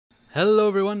Hello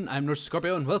everyone, I'm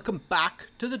NorseScorpio and welcome back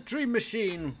to the Dream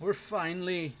Machine. We're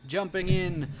finally jumping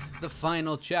in. The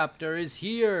final chapter is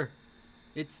here.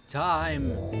 It's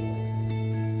time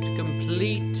to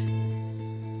complete...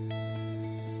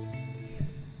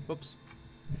 Whoops.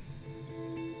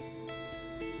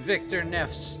 Victor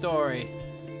Neff's story.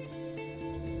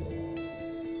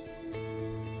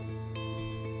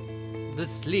 The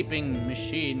Sleeping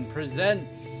Machine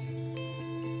presents...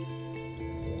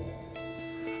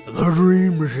 The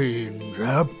Dream Machine,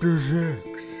 Chapter 6.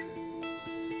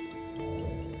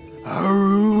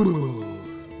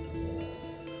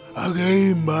 A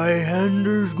game by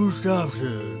Anders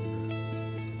Gustafsson.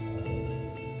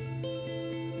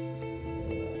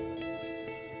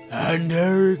 And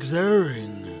Eric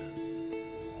Zering.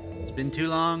 It's been too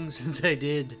long since I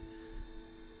did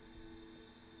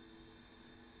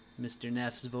Mr.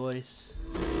 Neff's voice.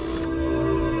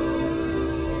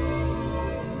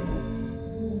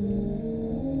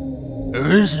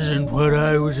 This isn't what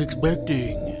I was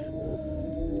expecting.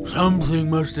 Something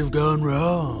must have gone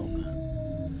wrong.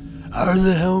 Are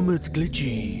the helmets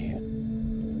glitchy?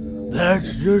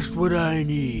 That's just what I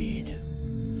need.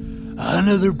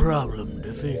 Another problem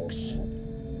to fix.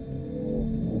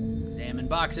 Examine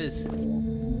boxes.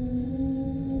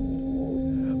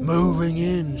 Moving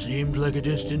in seems like a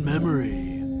distant memory.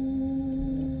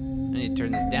 I need to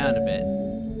turn this down a bit.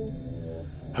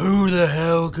 Who the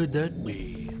hell could that be?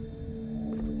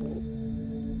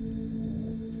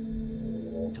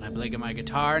 Can I play my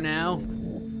guitar now?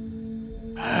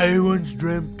 I once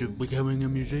dreamt of becoming a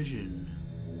musician.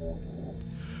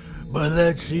 But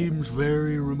that seems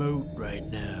very remote right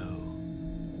now.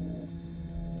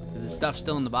 Is the stuff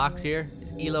still in the box here?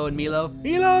 Is Elo and Milo?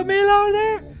 Elo and Milo are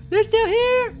there! They're still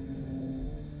here!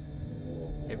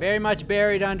 They're very much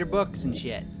buried under books and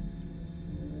shit.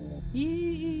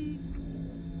 Yee.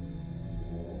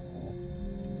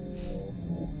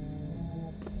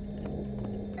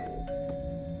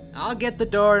 I'll get the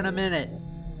door in a minute.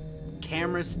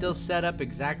 Camera's still set up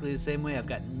exactly the same way. I've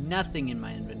got nothing in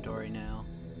my inventory now.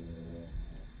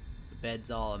 The bed's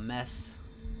all a mess.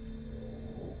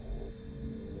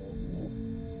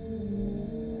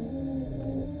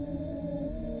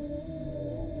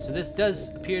 So this does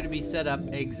appear to be set up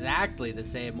exactly the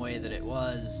same way that it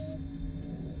was.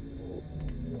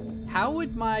 How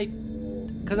would my...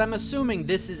 Because I'm assuming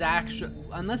this is actually...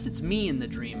 Unless it's me in the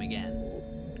dream again.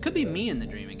 It could be me in the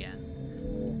dream again.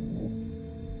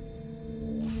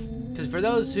 Because for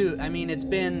those who... I mean, it's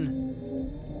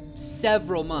been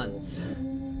several months.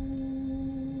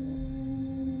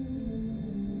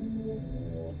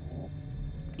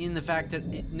 In the fact that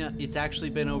it's actually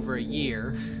been over a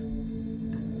year.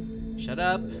 Shut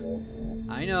up.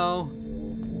 I know.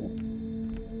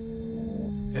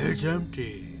 It's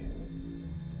empty.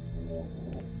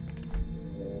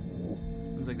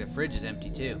 Looks like the fridge is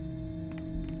empty too.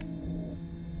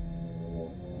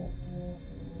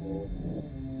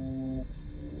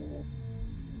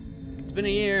 It's been a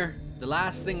year. The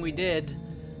last thing we did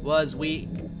was we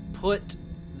put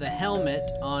the helmet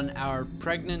on our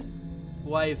pregnant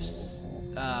wife's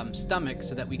stomach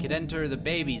so that we could enter the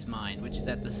baby's mind, which is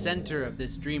at the center of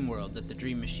this dream world that the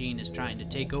Dream Machine is trying to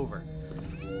take over.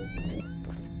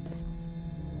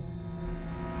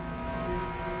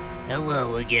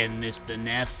 Hello again, Mr.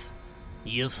 Neff.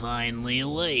 You're finally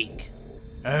awake.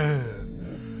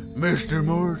 Mr.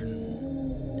 Morton.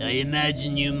 I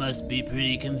imagine you must be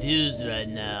pretty confused right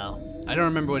now. I don't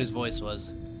remember what his voice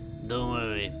was. Don't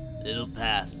worry, it'll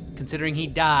pass. Considering he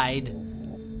died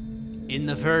in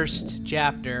the first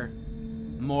chapter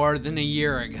more than a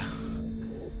year ago.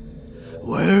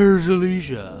 Where's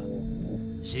Alicia?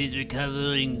 She's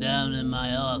recovering down in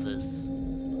my office.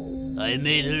 I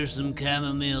made her some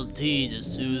chamomile tea to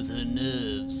soothe her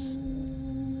nerves.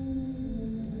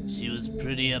 She was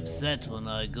pretty upset when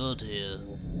I got here.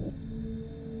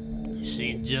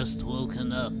 She'd just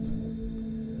woken up,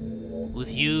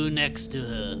 with you next to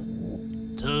her,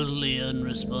 totally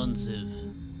unresponsive,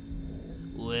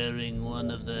 wearing one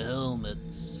of the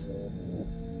helmets.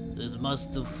 It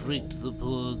must have freaked the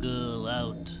poor girl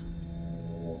out.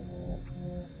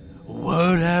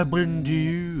 What happened to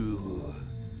you?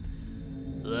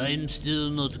 I'm still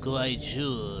not quite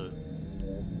sure.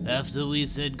 After we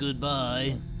said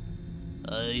goodbye,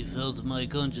 I felt my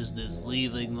consciousness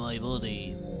leaving my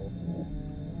body.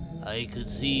 I could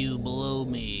see you below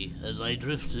me as I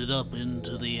drifted up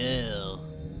into the air.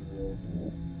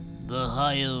 The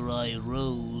higher I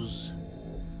rose,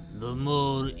 the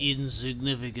more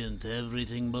insignificant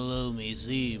everything below me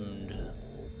seemed.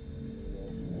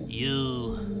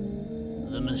 You,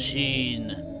 the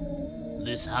machine,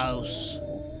 this house,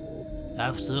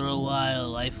 After a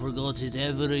while, I forgot it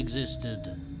ever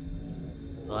existed.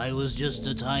 I was just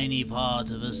a tiny part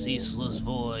of a ceaseless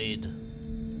void.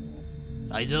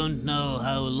 I don't know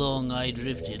how long I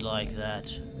drifted like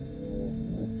that.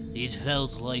 It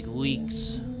felt like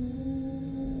weeks.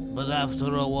 But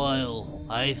after a while,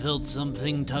 I felt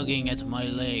something tugging at my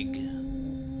leg,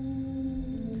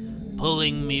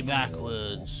 pulling me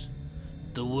backwards,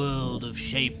 the world of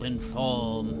shape and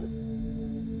form.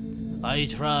 I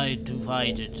tried to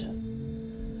fight it,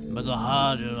 but the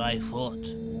harder I fought,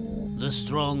 the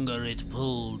stronger it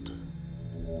pulled.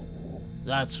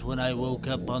 That's when I woke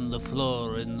up on the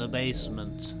floor in the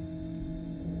basement.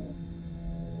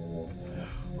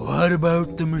 What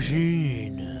about the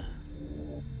machine?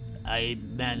 I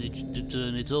managed to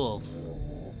turn it off.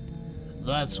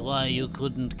 That's why you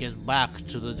couldn't get back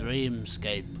to the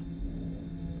dreamscape.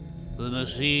 The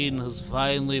machine has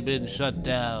finally been shut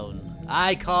down.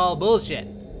 I call bullshit.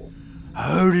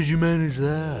 How did you manage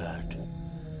that?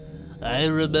 I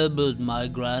remembered my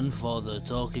grandfather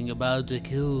talking about a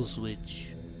kill switch.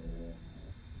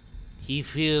 He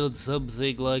feared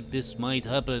something like this might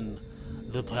happen,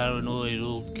 the paranoid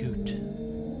old coot.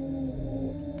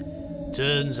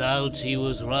 Turns out he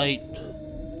was right.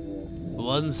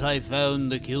 Once I found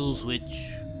the kill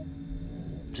switch,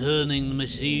 turning the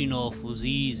machine off was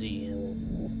easy.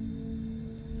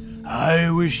 I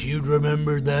wish you'd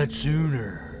remembered that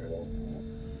sooner.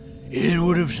 It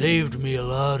would have saved me a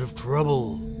lot of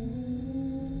trouble.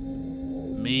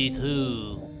 Me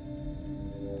too.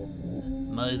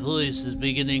 My voice is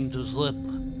beginning to slip.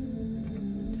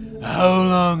 How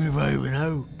long have I been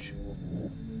out?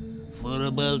 For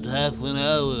about half an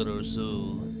hour or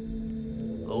so.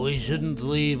 We shouldn't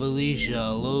leave Alicia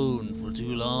alone for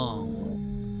too long.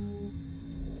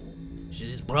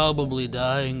 She's probably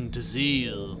dying to see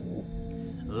you.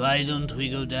 Why don't we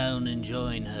go down and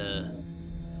join her?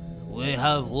 We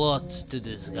have lots to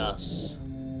discuss.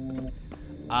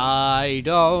 I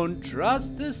don't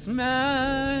trust this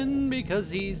man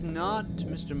because he's not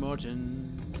Mr. Morton.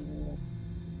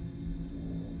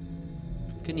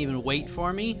 Couldn't even wait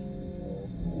for me?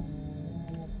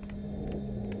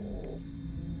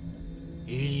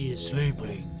 Edie is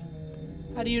sleeping.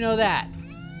 How do you know that?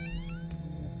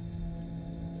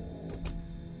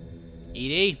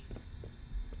 Edie?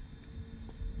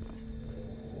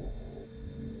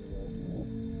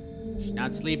 She's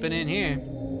not sleeping in here.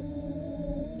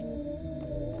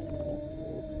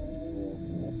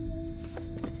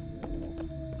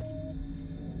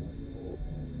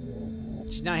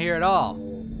 She's not here at all.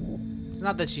 It's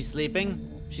not that she's sleeping.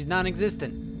 She's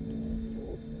non-existent.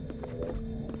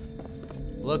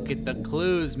 Look at the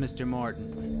clues, Mr.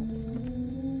 Morton.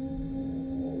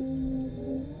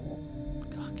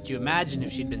 God, could you imagine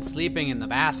if she'd been sleeping in the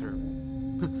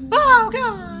bathroom? Oh,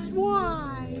 God, why?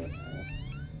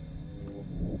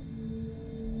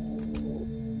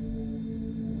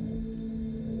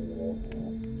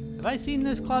 Have I seen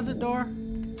this closet door?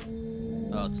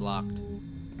 Oh, it's locked.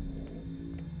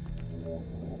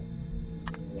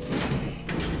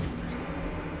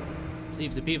 See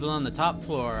if the people on the top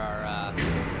floor are,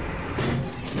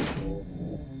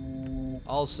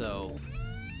 also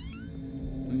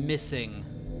missing.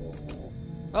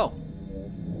 Oh,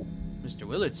 Mr.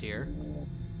 Willard's here.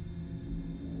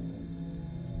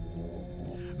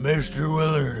 Mr.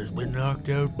 Willard has been knocked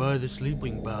out by the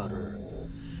sleeping powder.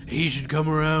 He should come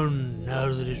around now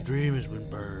that his dream has been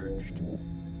purged.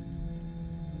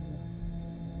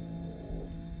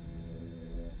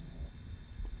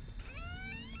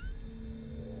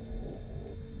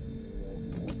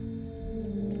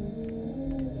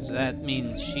 So that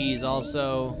means she's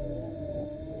also...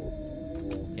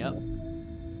 Yep.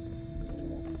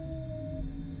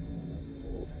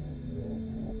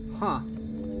 Huh.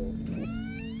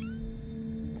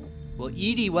 Well,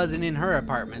 Edie wasn't in her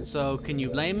apartment, so can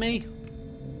you blame me?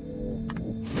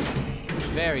 It's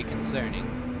very concerning.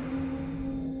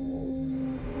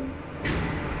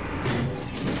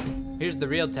 Here's the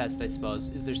real test, I suppose.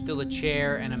 Is there still a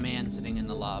chair and a man sitting in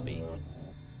the lobby?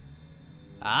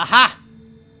 Aha!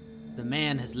 The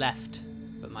man has left,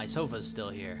 but my sofa's still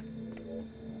here.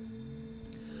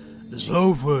 The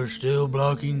sofa is still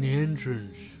blocking the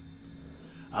entrance.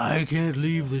 I can't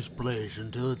leave this place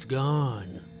until it's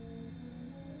gone.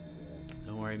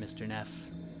 Don't worry, Mr. Neff.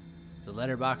 The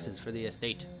letterboxes for the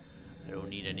estate. I don't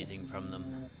need anything from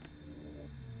them.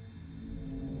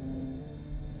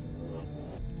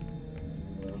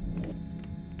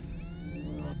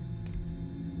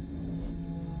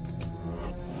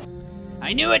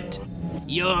 I knew it!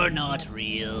 You're not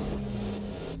real.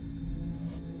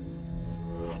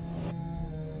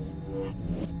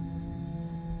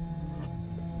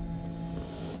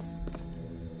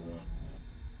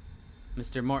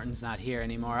 Mr. Morton's not here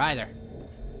anymore either.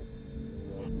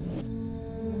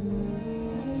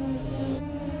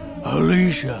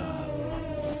 Alicia.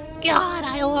 God,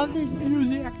 I love this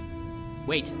music.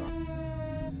 Wait.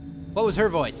 What was her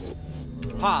voice?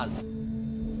 Pause.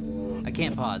 I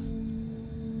can't pause.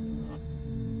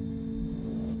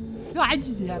 I'm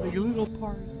just having a little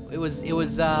party. It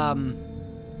was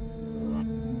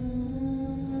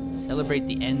celebrate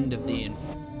the end of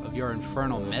of your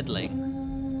infernal meddling.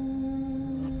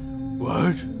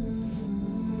 What?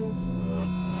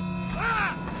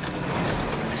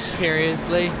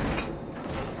 Seriously?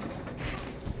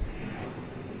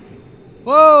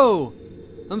 Whoa!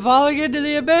 I'm falling into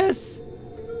the abyss!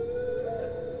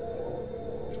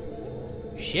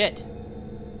 Shit.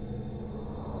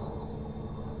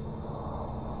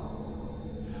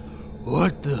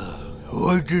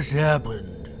 What just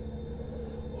happened?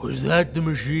 Was that the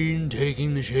machine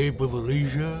taking the shape of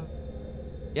Alicia?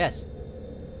 Yes.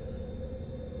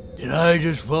 Did I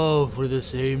just fall for the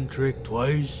same trick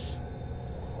twice?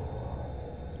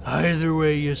 Either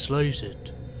way you slice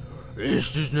it,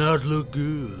 this does not look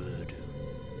good.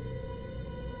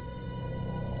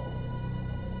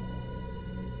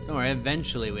 Don't worry,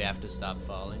 eventually we have to stop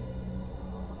falling.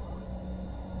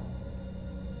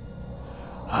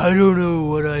 I don't know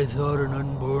what I thought an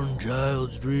unborn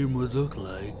child's dream would look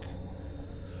like,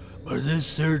 but this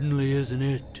certainly isn't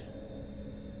it.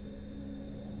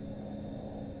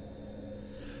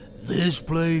 This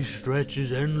place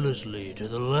stretches endlessly to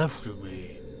the left of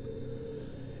me.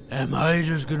 Am I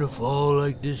just gonna fall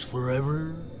like this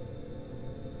forever?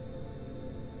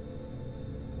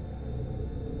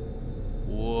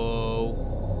 Whoa.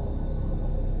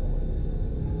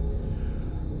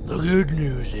 The good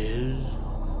news is,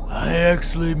 I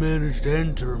actually managed to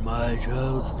enter my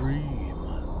child's dream.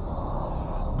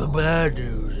 The bad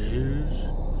news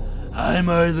is, I'm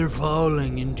either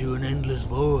falling into an endless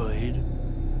void,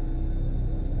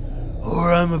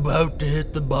 or I'm about to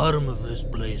hit the bottom of this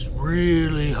place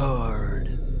really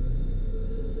hard.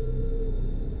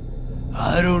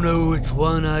 I don't know which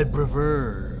one I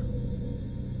prefer.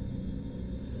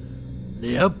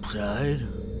 The upside,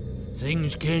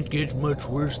 things can't get much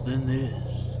worse than this.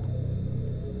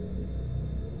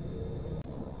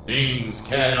 Things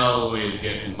can always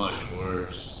get much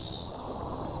worse.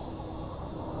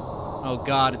 Oh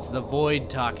God, it's the void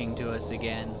talking to us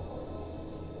again.